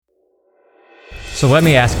So let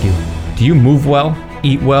me ask you, do you move well,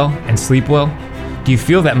 eat well, and sleep well? Do you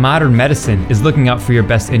feel that modern medicine is looking out for your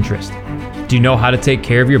best interest? Do you know how to take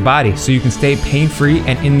care of your body so you can stay pain-free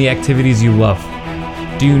and in the activities you love?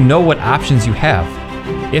 Do you know what options you have?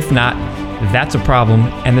 If not, that's a problem,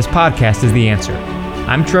 and this podcast is the answer.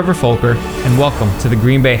 I'm Trevor Folker, and welcome to the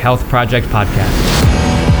Green Bay Health Project Podcast.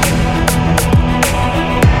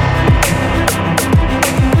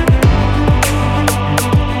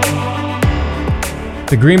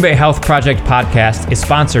 The Green Bay Health Project Podcast is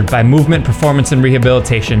sponsored by Movement, Performance, and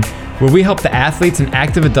Rehabilitation, where we help the athletes and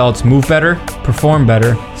active adults move better, perform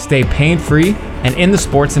better, stay pain-free, and in the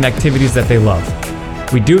sports and activities that they love.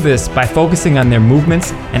 We do this by focusing on their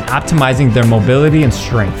movements and optimizing their mobility and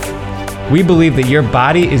strength. We believe that your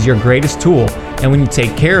body is your greatest tool, and when you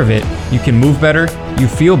take care of it, you can move better, you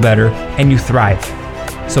feel better, and you thrive.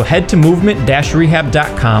 So head to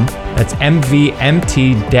movement-rehab.com, that's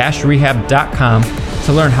mvmt-rehab.com,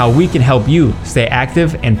 to learn how we can help you stay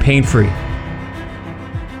active and pain-free. Hey,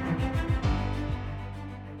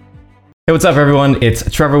 what's up, everyone? It's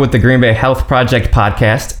Trevor with the Green Bay Health Project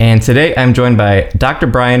Podcast, and today I'm joined by Dr.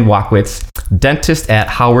 Brian Wackwitz, dentist at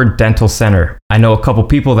Howard Dental Center. I know a couple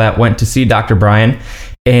people that went to see Dr. Brian,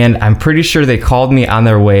 and I'm pretty sure they called me on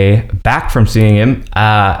their way back from seeing him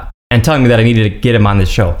and telling me that I needed to get him on this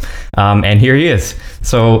show. And here he is.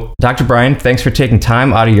 So, Dr. Brian, thanks for taking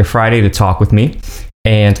time out of your Friday to talk with me.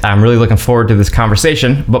 And I'm really looking forward to this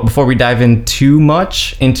conversation. But before we dive in too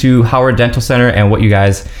much into Howard Dental Center and what you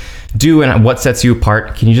guys do and what sets you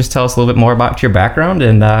apart, can you just tell us a little bit more about your background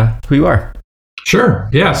and who you are? Sure.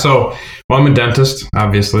 Yeah. So, I'm a dentist,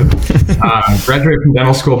 obviously. Graduated from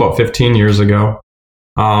dental school about 15 years ago.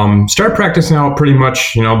 Started practicing out pretty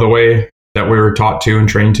much, the way that we were taught to and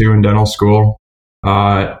trained to in dental school.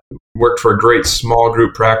 Worked for a great small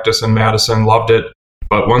group practice in Madison, loved it.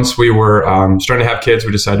 But once we were starting to have kids,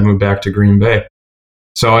 we decided to move back to Green Bay.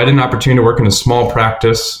 So I had an opportunity to work in a small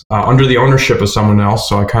practice under the ownership of someone else.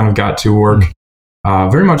 So I kind of got to work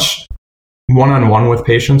very much one-on-one with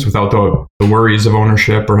patients without the worries of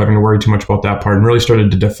ownership or having to worry too much about that part, and really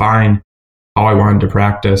started to define how I wanted to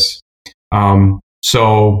practice.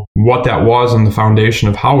 So what that was and the foundation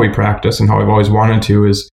of how we practice and how I've always wanted to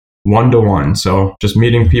is one-to-one. So just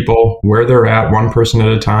meeting people where they're at, one person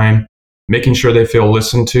at a time, making sure they feel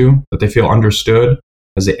listened to, that they feel understood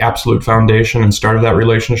as the absolute foundation and start of that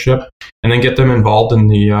relationship, and then get them involved in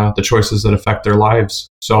the choices that affect their lives.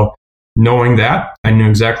 So knowing that, I knew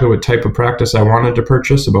exactly what type of practice I wanted to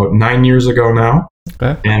purchase about 9 years ago now.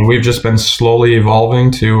 Okay. And we've just been slowly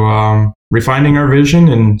evolving to refining our vision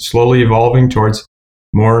and slowly evolving towards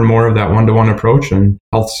more and more of that one-to-one approach and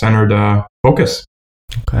health-centered focus.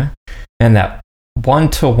 Okay. And that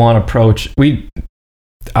one-to-one approach,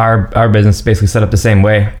 our business is basically set up the same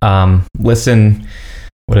way. Listen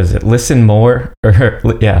more, listen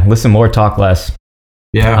more, talk less.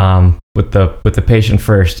 Yeah. With the patient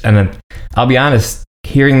first. And then I'll be honest,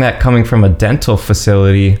 hearing that coming from a dental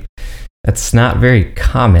facility, that's not very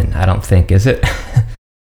common, I don't think, is it?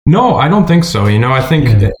 No, I don't think so. I think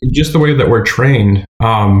just the way that we're trained,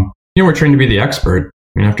 we're trained to be the expert.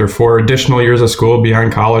 After 4 additional years of school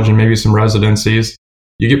beyond college and maybe some residencies,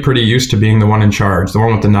 you get pretty used to being the one in charge, the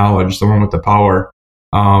one with the knowledge, the one with the power.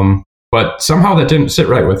 But somehow that didn't sit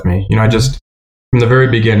right with me. I just, from the very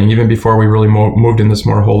beginning, even before we really moved in this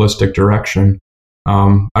more holistic direction,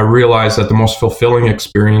 I realized that the most fulfilling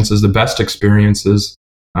experiences, the best experiences,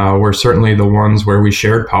 were certainly the ones where we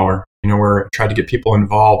shared power, where I tried to get people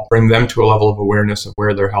involved, bring them to a level of awareness of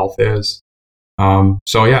where their health is.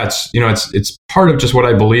 It's part of just what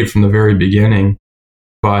I believed from the very beginning.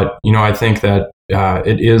 But, I think that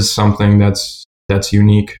it is something that's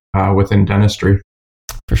unique within dentistry.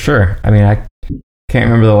 For sure. I can't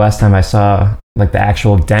remember the last time I saw the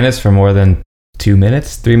actual dentist for more than 2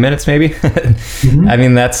 minutes, 3 minutes maybe.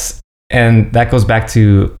 Mm-hmm. That goes back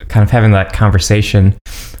to kind of having that conversation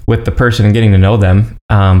with the person and getting to know them.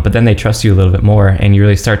 But then they trust you a little bit more, and you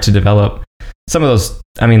really start to develop some of those,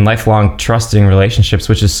 lifelong trusting relationships,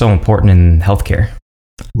 which is so important in healthcare.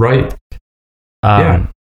 Right. Right.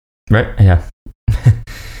 Yeah.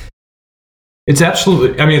 It's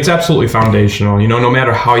absolutely foundational. No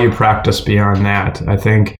matter how you practice beyond that, I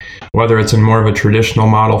think whether it's in more of a traditional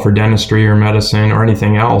model for dentistry or medicine or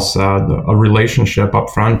anything else, a relationship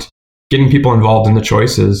up front, getting people involved in the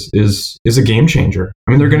choices is a game changer.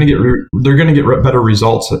 They're going to get better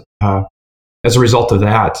results as a result of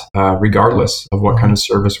that, regardless of what kind of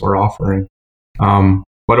service we're offering.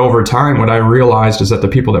 But over time, what I realized is that the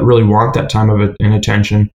people that really want that time of it and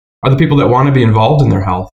attention are the people that want to be involved in their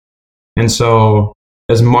health. And so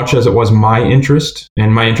as much as it was my interest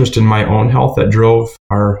and my interest in my own health that drove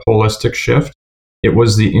our holistic shift, it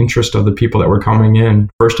was the interest of the people that were coming in,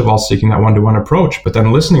 first of all, seeking that one-to-one approach, but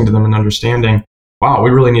then listening to them and understanding, wow,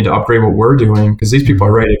 we really need to upgrade what we're doing because these people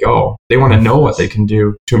are ready to go. They want to know what they can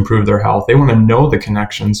do to improve their health. They want to know the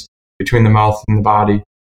connections between the mouth and the body.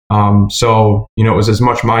 So, it was as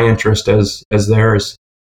much my interest as theirs.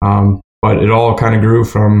 But it all kind of grew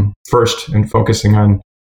from first and focusing on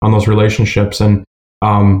those relationships. And,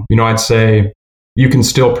 I'd say you can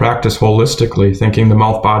still practice holistically, thinking the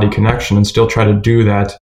mouth-body connection, and still try to do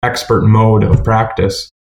that expert mode of practice.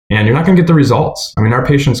 And you're not going to get the results. I mean, our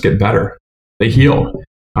patients get better. They heal.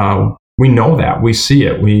 We know that. We see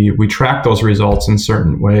it. We track those results in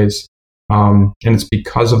certain ways. And it's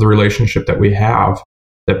because of the relationship that we have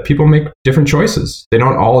that people make different choices. They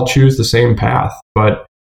don't all choose the same path, but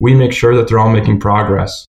we make sure that they're all making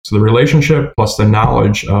progress. So the relationship plus the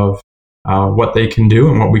knowledge of what they can do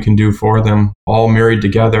and what we can do for them, all married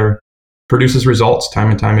together, produces results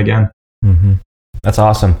time and time again. Mm-hmm. That's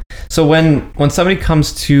awesome. So when somebody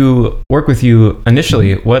comes to work with you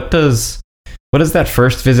initially, what does that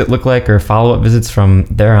first visit look like, or follow-up visits from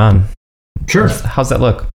there on? Sure. How's that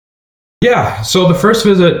look? Yeah. So the first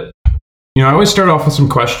visit, I always start off with some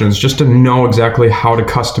questions just to know exactly how to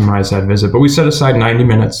customize that visit. But we set aside 90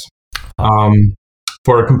 minutes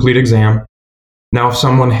for a complete exam. Now, if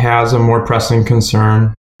someone has a more pressing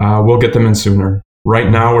concern, we'll get them in sooner. Right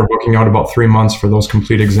now, we're booking out about 3 months for those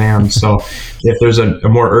complete exams. So if there's a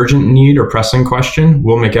more urgent need or pressing question,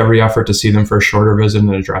 we'll make every effort to see them for a shorter visit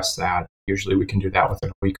and address that. Usually we can do that within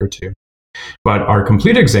a week or two. But our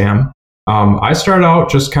complete exam, I start out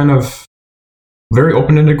just kind of very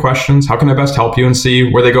open-ended questions. How can I best help you? And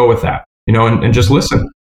see where they go with that, and just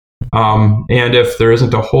listen. And if there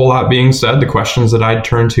isn't a whole lot being said, the questions that I'd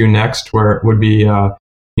turn to next would be,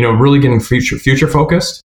 really getting future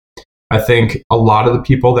focused. I think a lot of the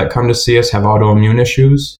people that come to see us have autoimmune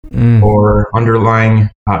issues or underlying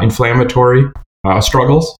inflammatory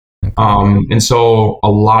struggles. And so a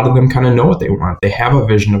lot of them kind of know what they want. They have a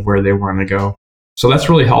vision of where they want to go. So that's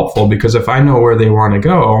really helpful, because if I know where they want to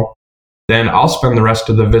go, then I'll spend the rest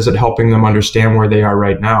of the visit helping them understand where they are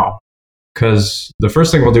right now. Because the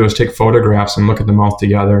first thing we'll do is take photographs and look at the mouth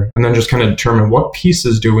together, and then just kind of determine what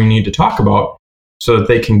pieces do we need to talk about so that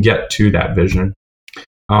they can get to that vision.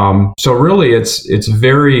 So really, it's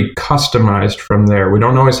very customized from there. We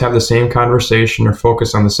don't always have the same conversation or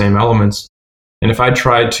focus on the same elements. And if I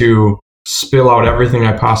tried to spill out everything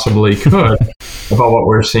I possibly could about what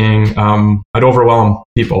we're seeing, I'd overwhelm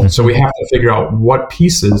people. So we have to figure out what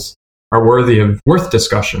pieces are worth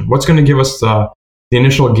discussion. What's going to give us the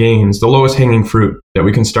initial gains, the lowest hanging fruit that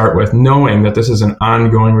we can start with, knowing that this is an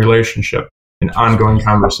ongoing relationship, an ongoing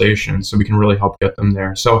conversation, so we can really help get them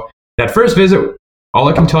there. So that first visit, all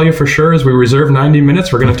I can tell you for sure is we reserve 90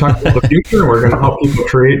 minutes. We're going to talk about the future. We're going to help people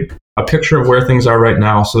create a picture of where things are right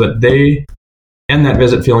now so that they end that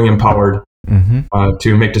visit feeling empowered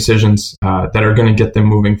to make decisions that are going to get them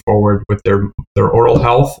moving forward with their oral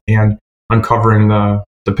health and uncovering the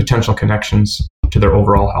potential connections to their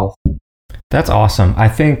overall health. That's awesome. I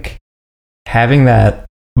think having that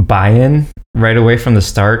buy-in right away from the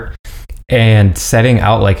start and setting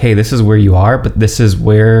out like, hey, this is where you are, but this is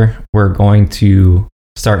where we're going to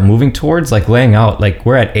start moving towards, like laying out, like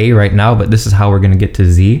we're at A right now, but this is how we're going to get to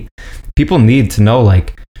Z. People need to know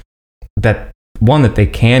like that, one, that they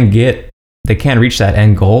can reach that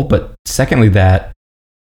end goal, but secondly, that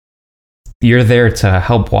you're there to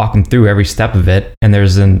help walk them through every step of it. And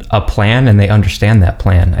there's a plan, and they understand that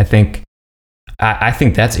plan. I think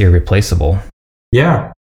that's irreplaceable.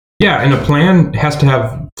 Yeah. Yeah. And a plan has to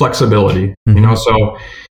have flexibility, so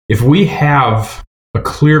if we have a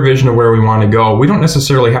clear vision of where we want to go, we don't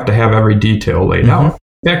necessarily have to have every detail laid out.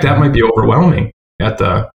 In fact, that might be overwhelming at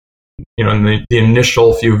the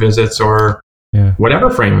initial few visits or whatever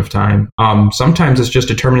frame of time. Sometimes it's just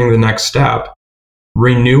determining the next step,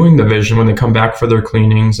 renewing the vision when they come back for their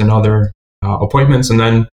cleanings and other appointments, and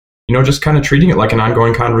then just kind of treating it like an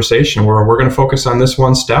ongoing conversation where we're going to focus on this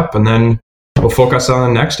one step, and then we'll focus on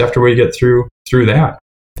the next after we get through that.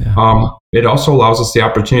 It also allows us the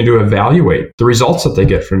opportunity to evaluate the results that they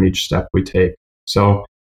get from each step we take. So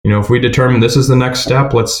if we determine this is the next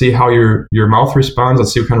step, let's see how your mouth responds.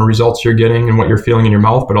 Let's see what kind of results you're getting and what you're feeling in your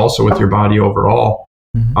mouth, but also with your body overall.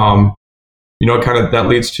 Kind of that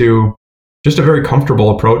leads to just a very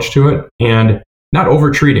comfortable approach to it, and not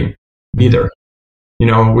over-treating either.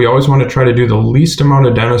 We always want to try to do the least amount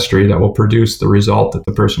of dentistry that will produce the result that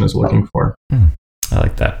the person is looking for. I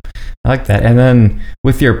like that. And then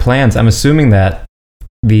with your plans, I'm assuming that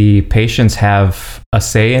the patients have a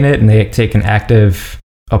say in it and they take an active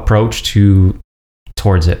approach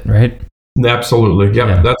towards it, right? Absolutely. Yep.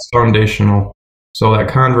 Yeah. That's foundational. So that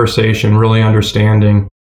conversation, really understanding,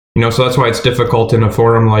 so that's why it's difficult in a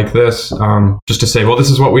forum like this, just to say, well, this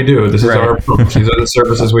is what we do. This is Right. our approach. These are the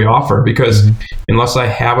services we offer. Because unless I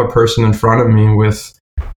have a person in front of me with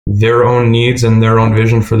their own needs and their own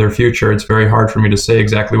vision for their future, it's very hard for me to say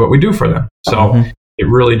exactly what we do for them. So it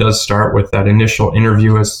really does start with that initial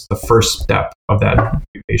interview as the first step of that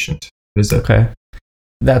patient visit. Okay.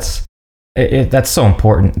 That's so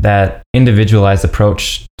important, that individualized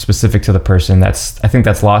approach specific to the person. I think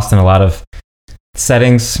that's lost in a lot of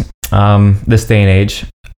settings this day and age.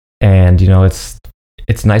 And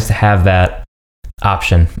it's nice to have that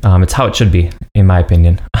option. It's how it should be, in my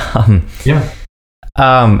opinion.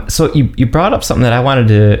 So you brought up something that I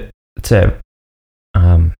wanted to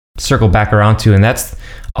circle back around to, and that's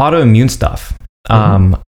autoimmune stuff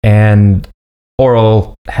and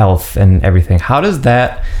oral health and everything. How does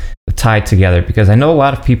that tie together? Because I know a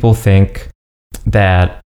lot of people think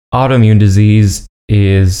that autoimmune disease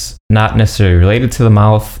is not necessarily related to the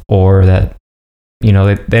mouth, or that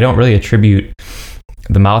they don't really attribute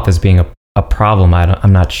the mouth as being a problem. I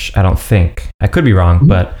don't think. I could be wrong,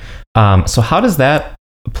 but so how does that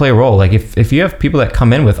play a role? Like if you have people that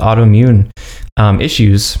come in with autoimmune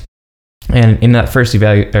issues, and in that first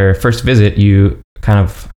visit, you kind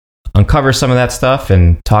of uncover some of that stuff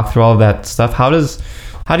and talk through all of that stuff. How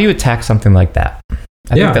do you attack something like that?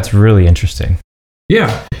 I think that's really interesting.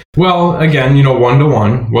 Yeah. Well, again,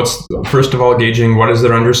 one-to-one, first of all, gauging what is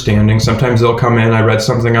their understanding. Sometimes they'll come in, I read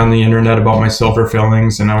something on the internet about my silver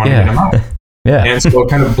fillings and I want to get them out. Yeah. And so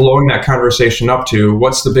kind of blowing that conversation up to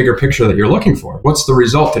what's the bigger picture that you're looking for? What's the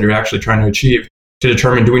result that you're actually trying to achieve, to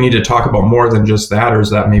determine, do we need to talk about more than just that, or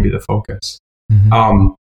is that maybe the focus?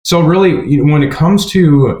 So really, when it comes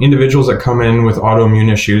to individuals that come in with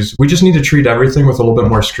autoimmune issues, we just need to treat everything with a little bit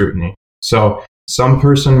more scrutiny. So some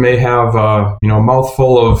person may have a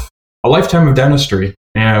mouthful of a lifetime of dentistry,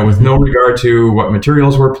 and with no regard to what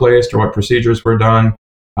materials were placed or what procedures were done,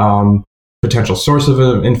 potential source of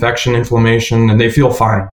infection, inflammation, and they feel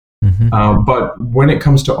fine. But when it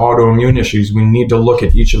comes to autoimmune issues, we need to look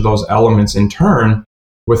at each of those elements in turn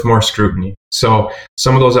with more scrutiny. So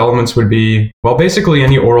some of those elements would be, well, basically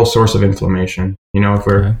any oral source of inflammation.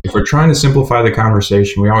 If we're trying to simplify the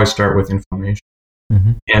conversation, we always start with inflammation.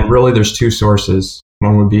 And really there's two sources.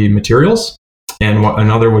 One would be materials and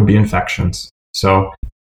another would be infections. So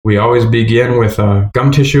we always begin with a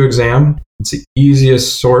gum tissue exam. It's the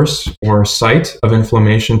easiest source or site of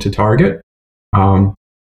inflammation to target.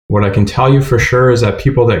 What I can tell you for sure is that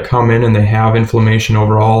people that come in and they have inflammation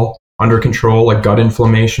overall under control, like gut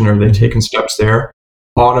inflammation, or they've taken steps there,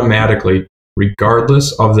 automatically,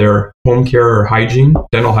 regardless of their home care or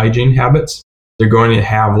dental hygiene habits, they're going to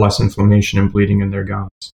have less inflammation and bleeding in their gums.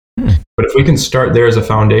 But if we can start there as a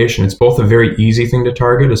foundation, it's both a very easy thing to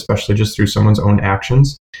target, especially just through someone's own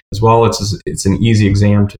actions, as well as it's an easy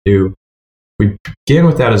exam to do. We begin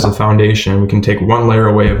with that as a foundation. We can take one layer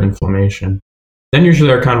away of inflammation. Then usually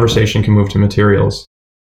our conversation can move to materials.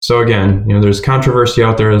 So again, there's controversy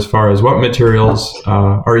out there as far as what materials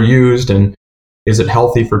are used and is it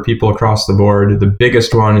healthy for people across the board. The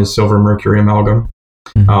biggest one is silver mercury amalgam.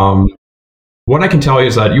 What I can tell you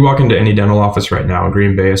is that you walk into any dental office right now in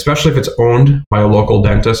Green Bay, especially if it's owned by a local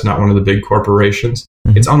dentist, not one of the big corporations,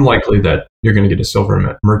 it's unlikely that you're going to get a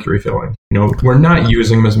silver mercury filling. We're not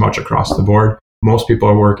using them as much across the board. Most people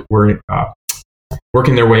are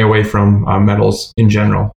working their way away from metals in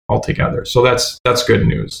general altogether. So that's good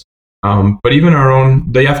news. But even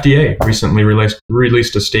the FDA recently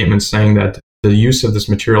released a statement saying that the use of this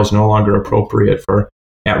material is no longer appropriate for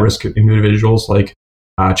at-risk individuals like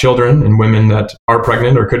children and women that are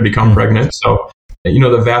pregnant or could become pregnant. So,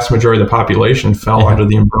 the vast majority of the population fell under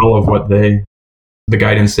the umbrella of what the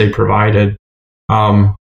guidance they provided.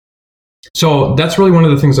 So that's really one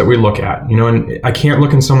of the things that we look at, and I can't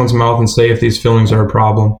look in someone's mouth and say if these fillings are a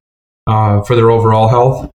problem for their overall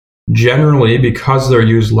health. Generally, because they're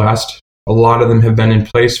used less, a lot of them have been in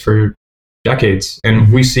place for decades,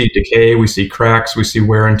 and we see decay, we see cracks, we see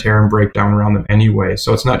wear and tear and breakdown around them anyway.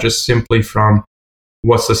 So it's not just simply from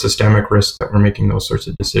what's the systemic risk that we're making those sorts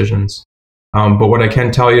of decisions. But what I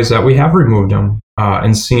can tell you is that we have removed them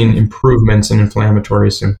and seen improvements in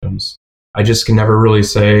inflammatory symptoms. I just can never really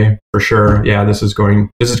say for sure, yeah, this is going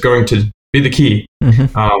to be the key.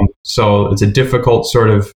 So it's a difficult sort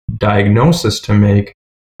of diagnosis to make,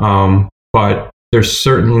 but there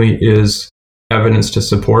certainly is evidence to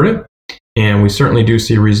support it. And we certainly do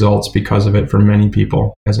see results because of it for many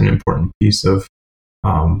people as an important piece of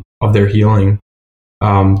their healing.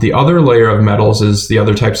 The other layer of metals is the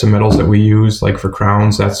other types of metals that we use, like for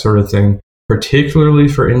crowns, that sort of thing, particularly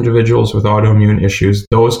for individuals with autoimmune issues.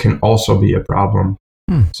 Those can also be a problem.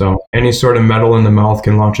 So any sort of metal in the mouth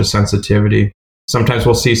can launch a sensitivity. Sometimes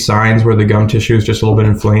we'll see signs where the gum tissue is just a little bit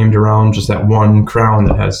inflamed around just that one crown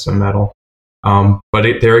that has some metal. But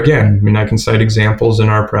there again, I mean, I can cite examples in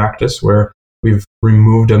our practice where we've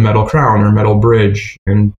removed a metal crown or metal bridge,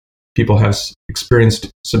 and people have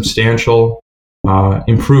experienced substantial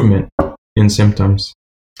improvement in symptoms.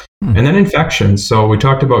 And then infections. So we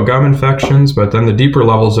talked about gum infections, but then the deeper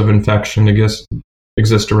levels of infection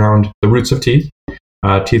exist around the roots of teeth,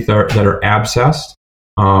 teeth that are abscessed,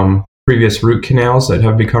 previous root canals that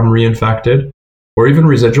have become reinfected, or even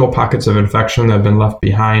residual pockets of infection that have been left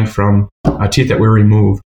behind from teeth that were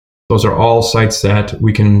removed. Those are all sites that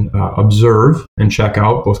we can observe and check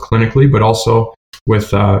out, both clinically, but also with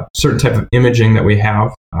certain type of imaging that we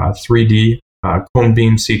have, 3D cone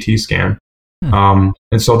beam CT scan.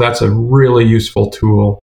 And so that's a really useful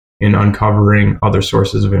tool in uncovering other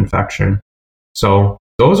sources of infection. So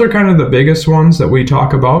those are kind of the biggest ones that we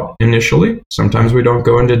talk about initially. Sometimes we don't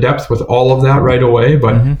go into depth with all of that right away,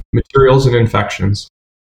 but materials and infections.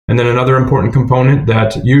 And then another important component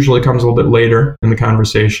that usually comes a little bit later in the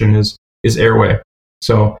conversation is airway.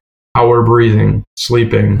 So how we're breathing,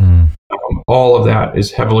 sleeping, all of that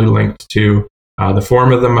is heavily linked to the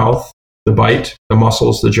form of the mouth, the bite, the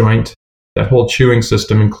muscles, the joint. That whole chewing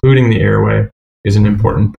system, including the airway, is an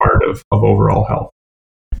important part of overall health.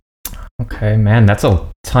 Okay, man, that's a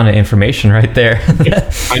ton of information right there.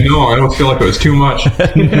 I know, I don't feel like it was too much.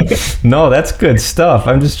 No, that's good stuff.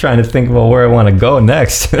 I'm just trying to think about where I want to go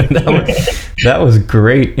next. That was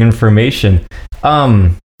great information.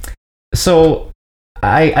 So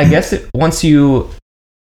I guess once you...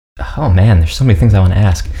 Oh man, there's so many things I want to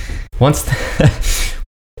ask.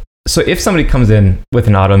 So if somebody comes in with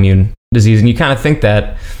an autoimmune disease, and you kind of think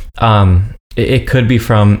that it could be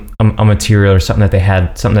from a material or something that they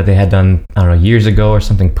had done, I don't know, years ago, or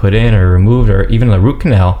something put in or removed, or even a root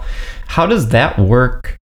canal, how does that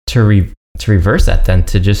work to reverse that then?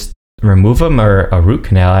 To just remove them, or a root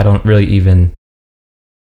canal? I don't really even.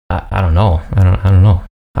 I don't know. I don't know.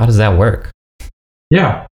 How does that work?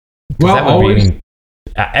 Yeah. Well,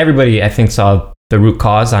 everybody I think saw The Root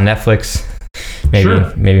Cause on Netflix.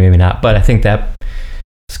 Maybe not. But I think that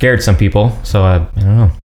scared some people. So I don't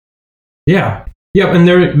know. Yeah. And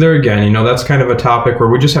there again, that's kind of a topic where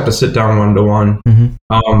we just have to sit down one-to-one.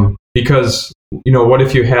 Because, what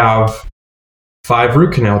if you have 5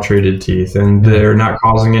 root canal treated teeth and they're not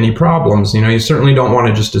causing any problems? You certainly don't want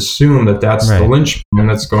to just assume that that's the linchpin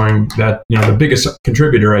that's going, that, the biggest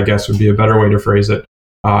contributor, I guess would be a better way to phrase it,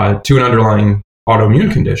 to an underlying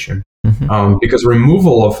autoimmune condition. Because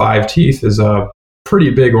removal of 5 teeth is a pretty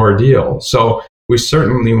big ordeal. So we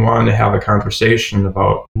certainly want to have a conversation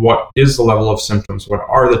about what is the level of symptoms, what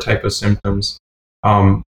are the type of symptoms,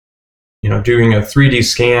 doing a 3D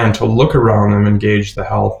scan to look around them and gauge the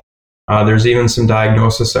health. There's even some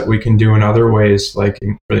diagnosis that we can do in other ways, like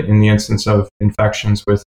in the instance of infections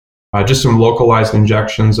with just some localized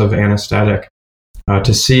injections of anesthetic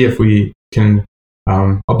to see if we can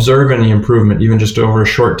observe any improvement, even just over a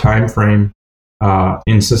short time frame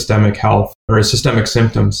in systemic health or systemic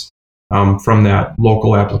symptoms from that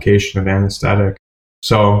local application of anesthetic.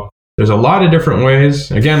 So there's a lot of different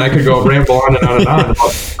ways. Again, I could go ramble on and on and on about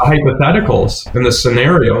the hypotheticals and the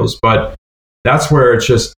scenarios, but that's where it's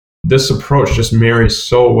just, this approach just marries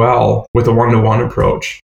so well with a one-to-one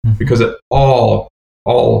approach, because it all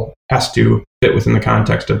has to fit within the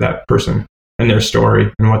context of that person and their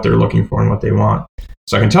story and what they're looking for and what they want.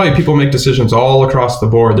 So I can tell you, people make decisions all across the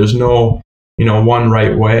board. There's no, one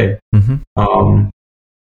right way.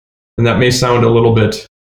 And that may sound a little bit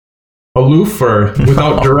aloof or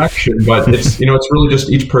without direction, but it's really just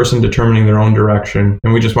each person determining their own direction.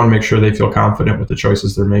 And we just want to make sure they feel confident with the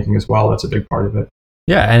choices they're making as well. That's a big part of it.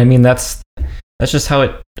 Yeah. And I mean, that's just how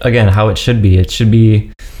it should be. It should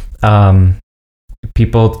be,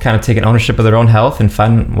 people kind of taking ownership of their own health and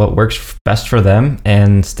find what works best for them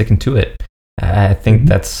and sticking to it. I think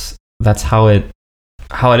that's how it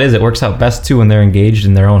is. It works out best too when they're engaged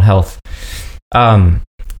in their own health.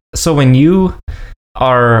 So when you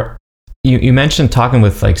are, you mentioned talking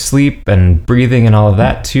with like sleep and breathing and all of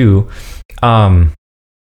that too. So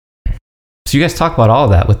you guys talk about all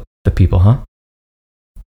of that with the people, huh?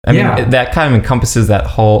 I mean, that kind of encompasses that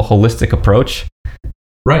whole holistic approach.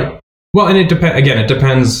 Right. Well, and it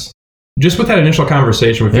depends. Just with that initial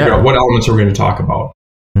conversation, we figure out what elements are we going to talk about.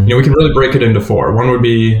 We can really break it into 4. One would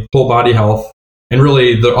be whole body health. And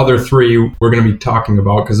really the other 3 we're going to be talking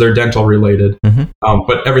about because they're dental related.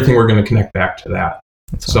 But everything we're going to connect back to that.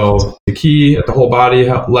 So the key at the whole body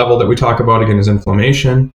level that we talk about again is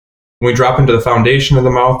inflammation. When we drop into the foundation of the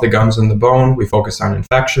mouth, the gums and the bone, we focus on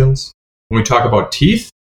infections. When we talk about teeth,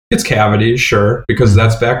 it's cavities, sure, because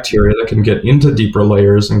that's bacteria that can get into deeper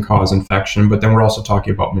layers and cause infection. But then we're also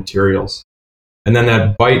talking about materials. And then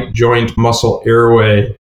that bite, joint, muscle,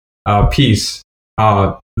 airway piece,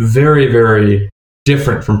 very, very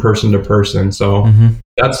different from person to person. So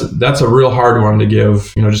that's a real hard one to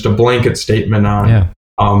give, just a blanket statement on. Yeah.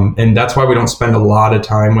 And that's why we don't spend a lot of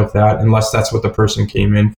time with that unless that's what the person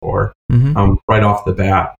came in for right off the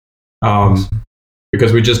bat.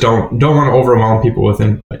 Because we just don't want to overwhelm people with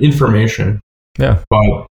information. Yeah.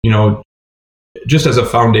 But, just as a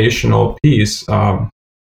foundational piece,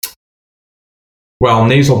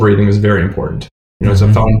 nasal breathing is very important. It's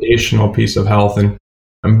a foundational piece of health. And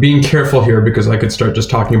I'm being careful here because I could start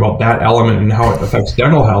just talking about that element and how it affects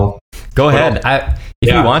dental health. Go ahead.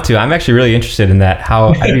 If you want to, I'm actually really interested in that.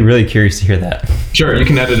 I'd be really curious to hear that. Sure, you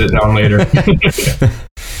can edit it down later.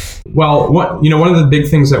 Well, one of the big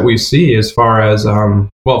things that we see as far as,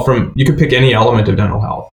 you could pick any element of dental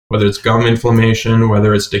health, whether it's gum inflammation,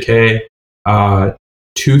 whether it's decay,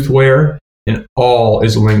 tooth wear, and all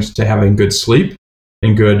is linked to having good sleep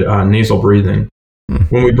and good nasal breathing.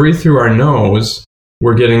 When we breathe through our nose,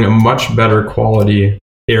 we're getting a much better quality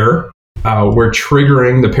air. We're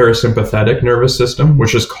triggering the parasympathetic nervous system,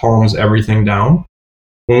 which just calms everything down.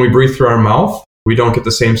 When we breathe through our mouth, we don't get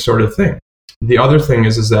the same sort of thing. The other thing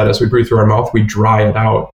is that as we breathe through our mouth, we dry it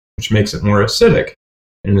out, which makes it more acidic.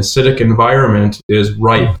 And an acidic environment is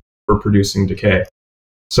ripe for producing decay.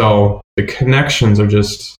 So the connections are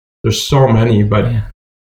there's so many, but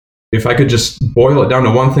if I could just boil it down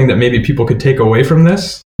to one thing that maybe people could take away from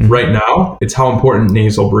this right now, it's how important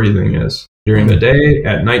nasal breathing is during the day,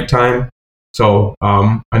 at nighttime. So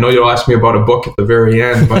I know you'll ask me about a book at the very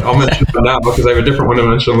end, but I'll mention it now because I have a different one to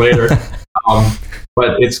mention later.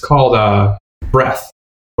 But it's called Breath.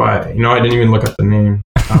 But, I didn't even look up the name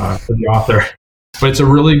for the author. But it's a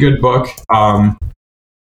really good book that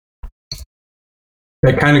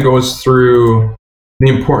kind of goes through the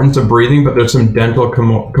importance of breathing, but there's some dental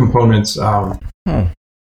components that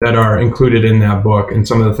are included in that book and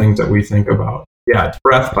some of the things that we think about. Yeah, it's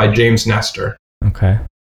Breath by James Nestor. Okay.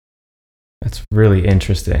 That's really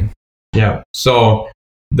interesting. Yeah. So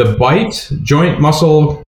the bite, joint,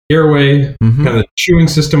 muscle, airway, kind of the chewing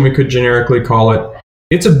system, we could generically call it.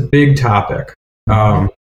 It's a big topic.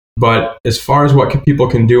 But as far as what people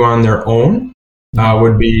can do on their own,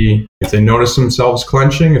 would be if they notice themselves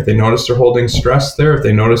clenching, if they notice they're holding stress there, if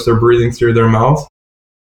they notice they're breathing through their mouth,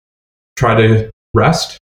 try to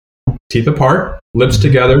rest, teeth apart, lips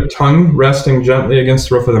together, tongue resting gently against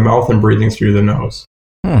the roof of the mouth and breathing through the nose.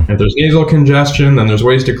 If there's nasal congestion, then there's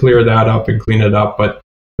ways to clear that up and clean it up. But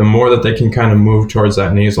the more that they can kind of move towards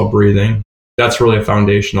that nasal breathing, that's really a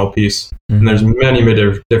foundational piece. And there's many,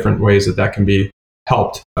 many different ways that can be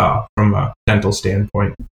helped from a dental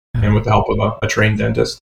standpoint and with the help of a trained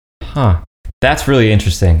dentist. That's really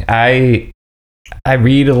interesting. I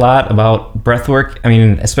read a lot about breath work. I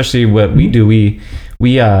mean, especially what we do, we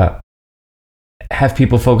have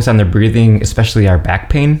people focus on their breathing, especially our back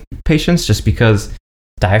pain patients, just because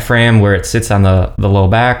diaphragm, where it sits on the low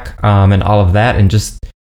back, and all of that,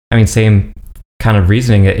 and same kind of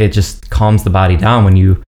reasoning. It just calms the body down when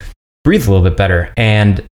you breathe a little bit better.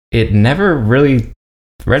 And it never really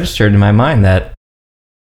registered in my mind that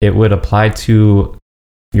it would apply to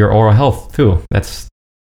your oral health too. That's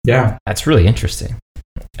really interesting.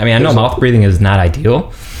 I mean, I know mouth breathing is not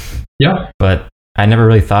ideal. Yeah. But I never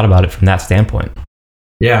really thought about it from that standpoint.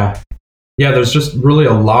 Yeah. Yeah, there's just really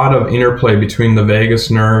a lot of interplay between the vagus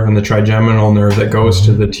nerve and the trigeminal nerve that goes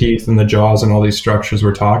to the teeth and the jaws and all these structures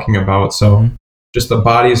we're talking about. So just the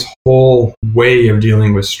body's whole way of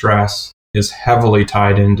dealing with stress is heavily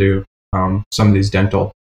tied into some of these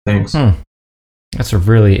dental things. That's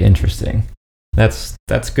really interesting. That's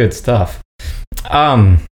good stuff.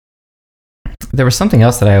 There was something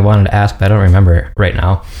else that I wanted to ask, but I don't remember right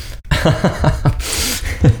now.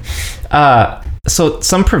 So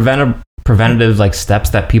some preventative like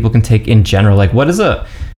steps that people can take in general. Like,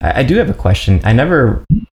 I do have a question. I never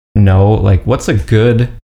know, like, what's a good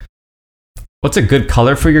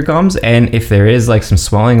color for your gums? And if there is like some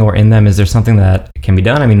swelling or in them, is there something that can be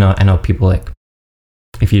done? I mean, I know people like,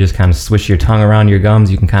 if you just kind of swish your tongue around your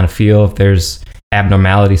gums, you can kind of feel if there's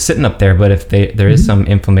abnormality sitting up there. But if there is some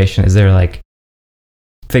inflammation, is there like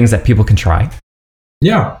things that people can try?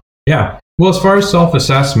 Yeah. Well, as far as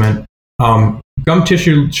self-assessment, gum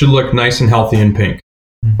tissue should look nice and healthy and pink.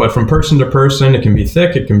 But from person to person, it can be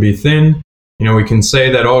thick, it can be thin. We can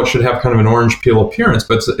say that, it should have kind of an orange peel appearance,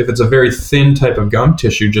 but if it's a very thin type of gum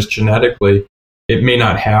tissue, just genetically, it may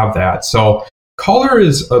not have that. So color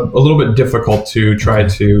is a little bit difficult to try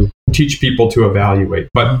to teach people to evaluate.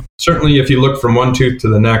 But certainly if you look from one tooth to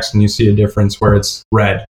the next and you see a difference where it's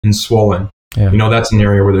red and swollen, that's an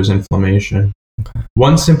area where there's inflammation. Okay.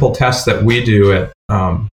 One simple test that we do at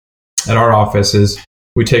our office is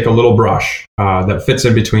we take a little brush that fits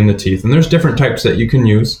in between the teeth. And there's different types that you can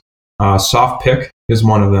use. Soft pick is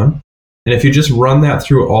one of them. And if you just run that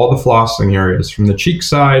through all the flossing areas, from the cheek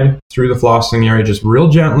side through the flossing area, just real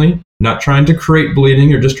gently, not trying to create bleeding,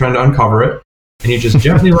 you're just trying to uncover it. And you just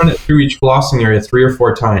gently run it through each flossing area 3 or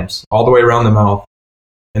 4 times, all the way around the mouth.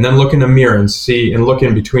 And then look in a mirror and see, and look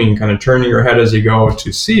in between, kind of turning your head as you go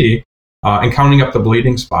to see, and counting up the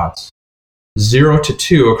bleeding spots. 0 to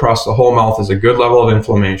 2 across the whole mouth is a good level of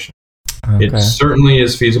inflammation. Okay. It certainly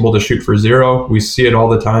is feasible to shoot for 0. We see it all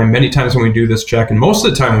the time. Many times when we do this check, and most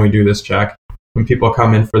of the time when we do this check, when people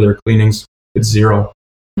come in for their cleanings, it's 0.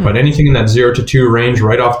 But anything in that 0 to 2 range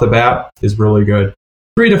right off the bat is really good.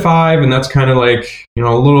 3 to 5, and that's kind of like, a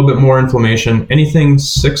little bit more inflammation. Anything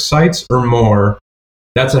 6 sites or more,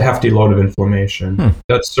 that's a hefty load of inflammation.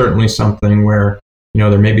 That's certainly something where,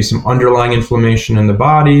 there may be some underlying inflammation in the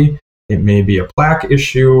body. It may be a plaque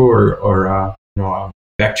issue or a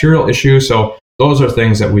bacterial issue. So those are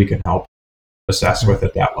things that we can help assess with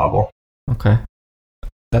at that level. Okay.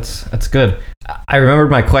 That's good. I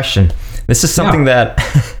remembered my question. This is something that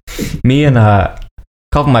me and a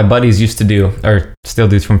couple of my buddies used to do, or still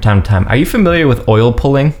do from time to time. Are you familiar with oil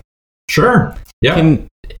pulling? Sure. Yeah. Can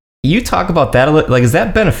you talk about that a little? Like, is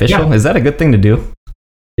that beneficial? Yeah. Is that a good thing to do?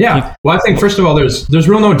 Yeah. Well, I think first of all, there's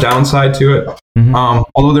real no downside to it.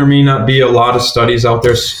 Although there may not be a lot of studies out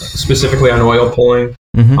there specifically on oil pulling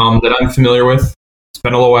that I'm familiar with. It's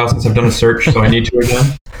been a little while since I've done a search, so I need to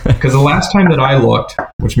again. Because the last time that I looked,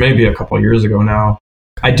 which may be a couple of years ago now,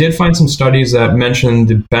 I did find some studies that mentioned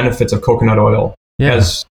the benefits of coconut oil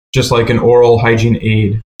as just like an oral hygiene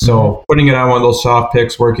aid. So putting it on one of those soft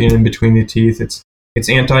picks, working in between the teeth, it's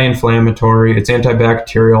anti-inflammatory, it's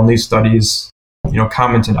antibacterial, and these studies,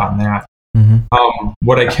 commented on that.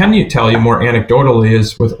 What I can tell you more anecdotally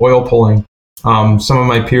is with oil pulling, some of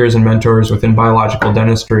my peers and mentors within biological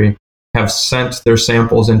dentistry have sent their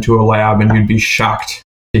samples into a lab, and you'd be shocked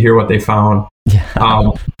to hear what they found.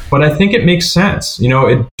 But I think it makes sense.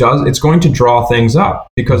 It's going to draw things up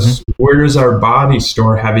because where does our body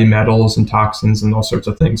store heavy metals and toxins and those sorts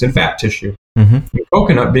of things? In fat tissue.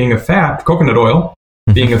 Coconut oil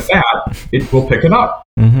being a fat, it will pick it up.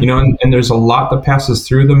 And there's a lot that passes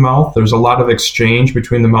through the mouth. There's a lot of exchange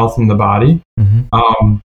between the mouth and the body.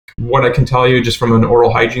 What I can tell you just from an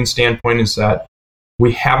oral hygiene standpoint is that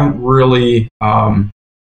we haven't really,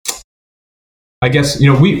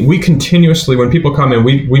 we continuously, when people come in,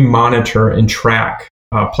 we monitor and track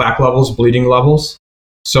plaque levels, bleeding levels.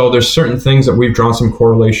 So there's certain things that we've drawn some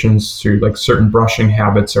correlations to, like certain brushing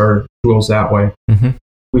habits or tools that way.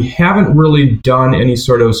 We haven't really done any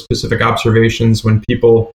sort of specific observations when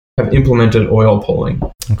people have implemented oil pulling.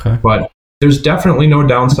 Okay. But there's definitely no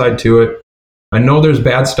downside to it. I know there's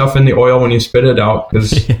bad stuff in the oil when you spit it out,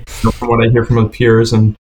 because from what I hear from the peers,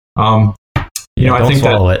 and I think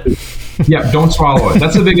swallow it. Don't swallow it.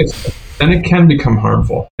 That's the biggest. Then it can become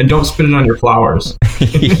harmful, and don't spit it on your flowers.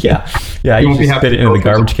 You won't be spit it into the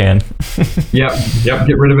garbage can.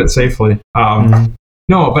 Get rid of it safely.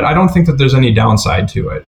 No, but I don't think that there's any downside to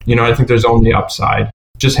it. I think there's only upside.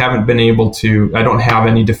 Just haven't been able to. I don't have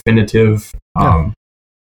any definitive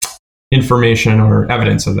information or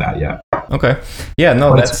evidence of that yet. Okay. Yeah,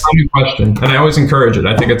 no, that's a good question, and I always encourage it.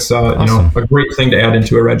 I think it's awesome. A great thing to add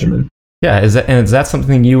into a regimen. Yeah, is that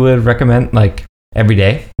something you would recommend, like every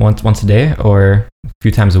day, once a day, or a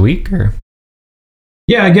few times a week, or?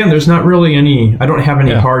 Yeah, again, there's not really any. I don't have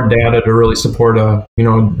any hard data to really support a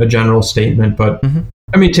general statement, but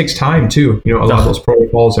I mean, it takes time too. A lot of those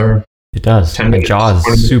protocols are. It does. My jaw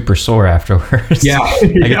is super sore afterwards. Yeah.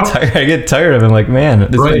 I get tired of it. I'm like, man,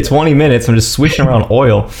 it's been 20 minutes. I'm just swishing around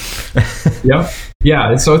oil.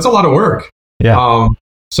 Yeah. So it's a lot of work. Yeah.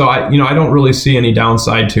 So I don't really see any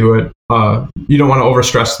downside to it. You don't want to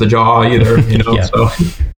overstress the jaw either, So,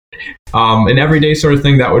 an everyday sort of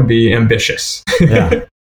thing, that would be ambitious.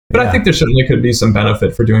 But I think there certainly could be some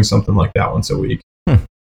benefit for doing something like that once a week.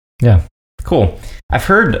 Yeah. Cool. I've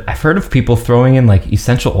heard of people throwing in like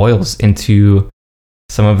essential oils into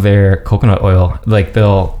some of their coconut oil. Like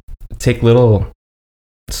they'll take little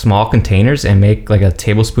small containers and make like a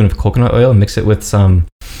tablespoon of coconut oil and mix it with some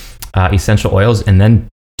essential oils, and then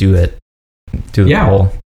do the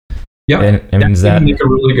whole. Yeah, and that can make a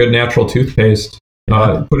really good natural toothpaste.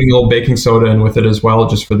 putting a little baking soda in with it as well,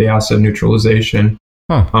 just for the acid neutralization.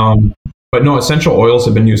 But no, essential oils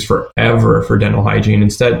have been used forever for dental hygiene.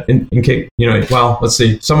 Instead, in case, let's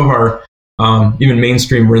see, some of our even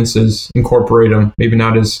mainstream rinses incorporate them, maybe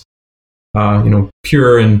not as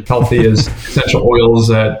pure and healthy as essential oils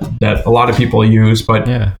that a lot of people use, but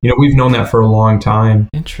we've known that for a long time.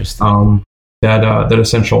 Interesting. That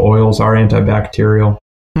essential oils are antibacterial.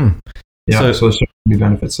 So there's be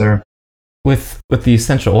benefits there. With the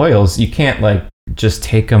essential oils, you can't just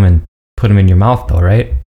take them and put them in your mouth though,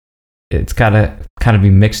 right? It's gotta kind of be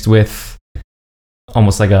mixed with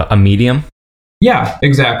almost like a medium. Yeah,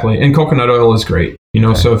 exactly. And coconut oil is great.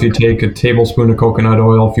 So if you take a tablespoon of coconut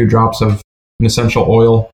oil, a few drops of an essential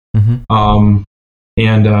oil, and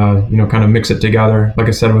kind of mix it together, like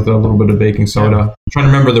I said, with a little bit of baking soda. I'm trying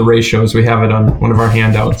to remember the ratios. We have it on one of our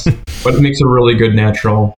handouts, but it makes a really good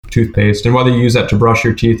natural toothpaste. And whether you use that to brush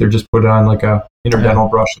your teeth or just put it on like a interdental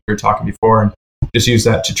brush like we were talking before, and just use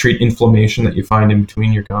that to treat inflammation that you find in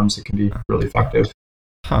between your gums, it can be really effective.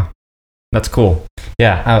 That's cool.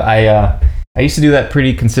 Yeah, I used to do that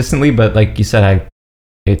pretty consistently, but like you said,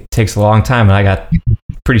 it takes a long time, and I got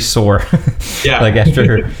pretty sore.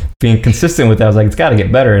 After being consistent with that, I was like, it's got to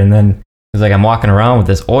get better. And then it's like I'm walking around with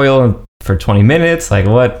this oil for 20 minutes. Like,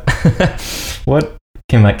 what? What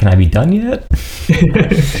can I be done yet?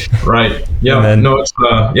 Right. Yeah. Then, no, it's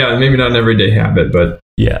maybe not an everyday habit, but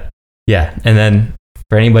yeah. And then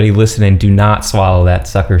for anybody listening, do not swallow that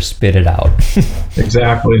sucker. Spit it out.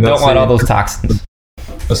 Exactly. Don't want all those toxins.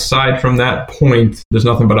 Aside from that point, there's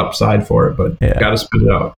nothing but upside for it, but you got to spit it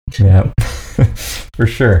out. Yeah, for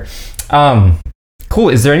sure. Cool.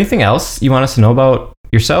 Is there anything else you want us to know about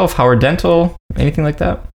yourself, Howard Dental, anything like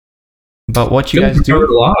that? About what you guys do? We covered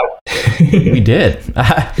a lot. We did.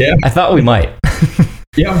 I thought we might.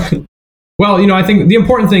 Yeah. Well, I think the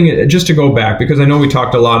important thing, just to go back, because I know we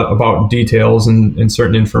talked a lot about details and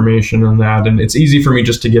certain information on that, and it's easy for me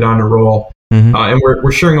just to get on a roll. And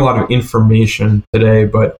we're sharing a lot of information today,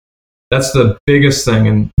 but that's the biggest thing.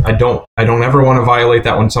 And I don't ever want to violate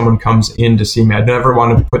that when someone comes in to see me. I never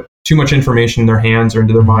want to put too much information in their hands or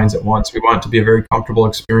into their minds at once. We want it to be a very comfortable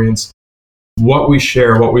experience. What we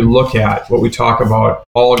share, what we look at, what we talk about,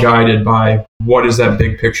 all guided by what is that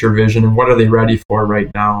big picture vision and what are they ready for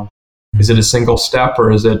right now? Is it a single step,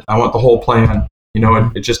 or is it, I want the whole plan?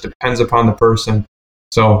 It just depends upon the person.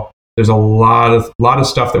 So there's a lot of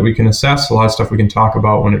stuff that we can assess, a lot of stuff we can talk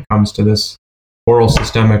about when it comes to this oral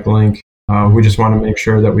systemic link. We just want to make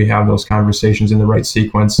sure that we have those conversations in the right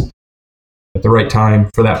sequence at the right time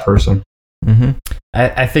for that person.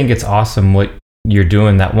 I think it's awesome what you're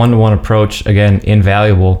doing. That one-to-one approach, again,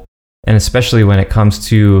 invaluable. And especially when it comes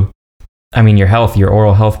to, your health, your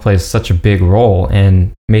oral health plays such a big role,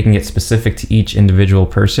 and making it specific to each individual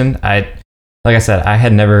person. Like I said, I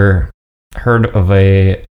had never heard of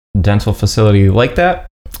a dental facility like that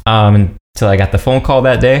until I got the phone call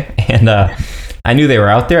that day, and I knew they were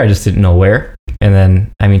out there. I just didn't know where. And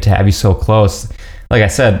then, to have you so close, like I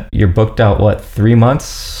said, you're booked out 3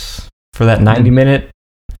 months for that 90-minute.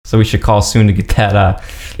 So we should call soon to get that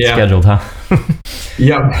scheduled, huh?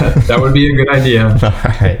 Yeah, that would be a good idea. All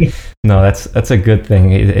right. No, that's a good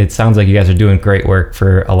thing. It sounds like you guys are doing great work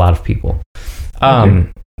for a lot of people.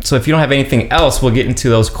 So if you don't have anything else, we'll get into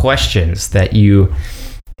those questions that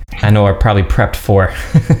I know are probably prepped for.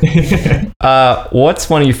 What's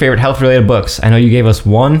one of your favorite health-related books? I know you gave us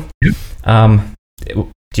one. Do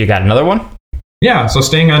you got another one? Yeah, so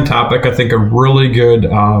staying on topic, I think a really good,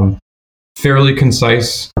 fairly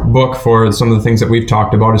concise book for some of the things that we've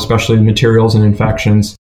talked about, especially materials and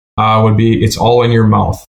infections, would be It's All in Your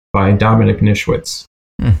Mouth by Dominic Nischwitz.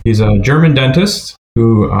 He's a German dentist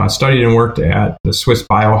who studied and worked at the Swiss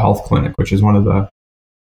Biohealth Clinic, which is one of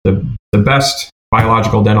the best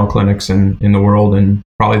biological dental clinics in the world, and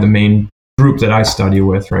probably the main group that I study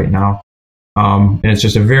with right now. And it's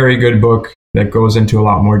just a very good book that goes into a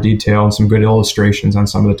lot more detail and some good illustrations on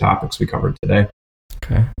some of the topics we covered today.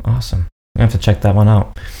 Okay, awesome. I have to check that one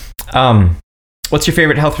out. What's your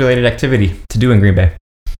favorite health-related activity to do in Green Bay?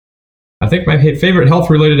 I think my favorite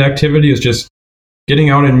health-related activity is just getting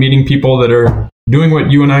out and meeting people that are doing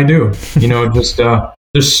what you and I do.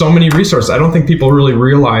 There's so many resources. I don't think people really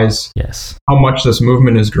realize how much this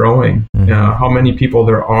movement is growing, how many people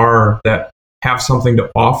there are that have something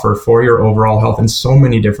to offer for your overall health in so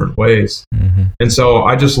many different ways. And so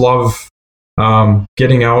I just love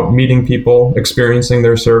getting out, meeting people, experiencing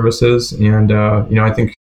their services. And, I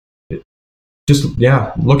think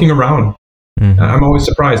looking around. I'm always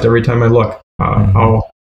surprised every time I look how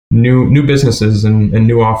new businesses and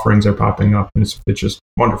new offerings are popping up. And it's just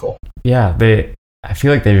wonderful. Yeah, I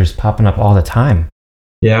feel like they're just popping up all the time.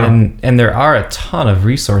 Yeah. And there are a ton of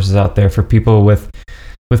resources out there for people with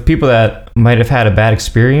people that might have had a bad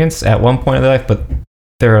experience at one point in their life, but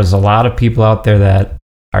there is a lot of people out there that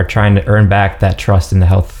are trying to earn back that trust in the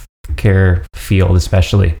healthcare field,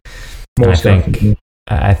 especially. And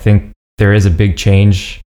I think there is a big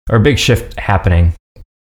change or a big shift happening.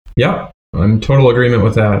 Yeah, I'm in total agreement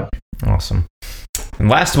with that. Awesome. And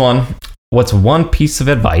last one, what's one piece of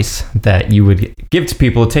advice that you would give to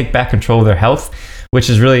people to take back control of their health, which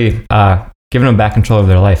is really giving them back control of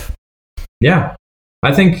their life? Yeah,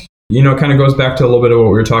 I think, kind of goes back to a little bit of what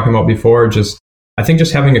we were talking about before. I think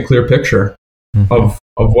just having a clear picture of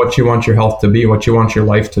what you want your health to be, what you want your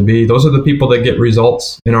life to be. Those are the people that get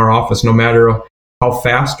results in our office, no matter how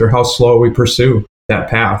fast or how slow we pursue that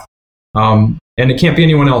path. And it can't be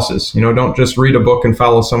anyone else's. Don't just read a book and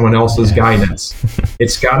follow someone else's guidance.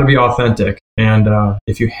 It's got to be authentic. And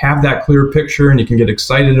if you have that clear picture and you can get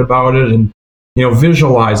excited about it and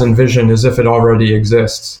visualize and envision as if it already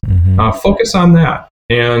exists, focus on that,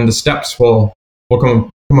 and the steps will come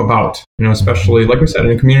about. Especially like we said,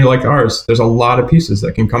 in a community like ours, there's a lot of pieces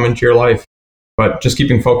that can come into your life, but just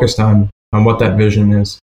keeping focused on what that vision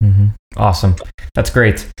is. Awesome. That's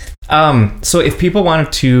great. So if people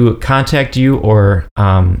wanted to contact you or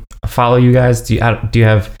follow you guys, do you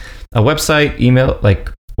have a website, email,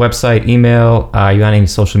 you on any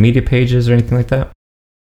social media pages or anything like that?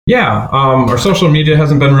 Yeah. Our social media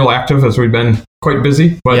hasn't been real active as we've been quite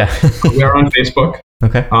busy, but we are on Facebook.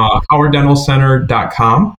 Okay.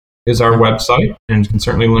 HowardDentalCenter.com is our website, and you can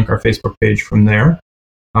certainly link our Facebook page from there.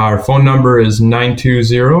 Our phone number is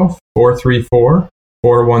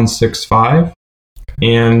 920-434-4165.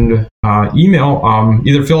 And email,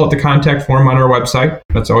 either fill out the contact form on our website.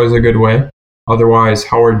 That's always a good way. Otherwise,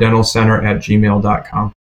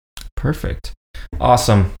 HowardDentalCenter@gmail.com. Perfect.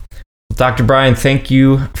 Awesome. Dr. Brian, thank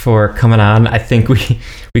you for coming on. I think we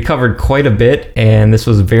covered quite a bit, and this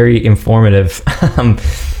was very informative.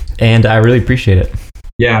 And I really appreciate it.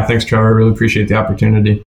 Yeah, thanks, Trevor. I really appreciate the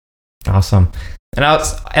opportunity. Awesome. And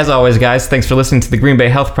as always, guys, thanks for listening to the Green Bay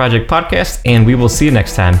Health Project podcast, and we will see you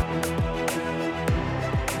next time.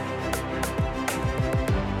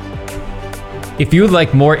 If you would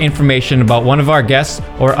like more information about one of our guests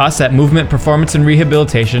or us at Movement Performance and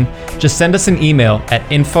Rehabilitation, just send us an email at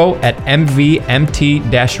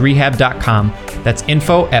info@mvmt-rehab.com. That's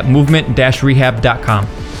info@movement-rehab.com.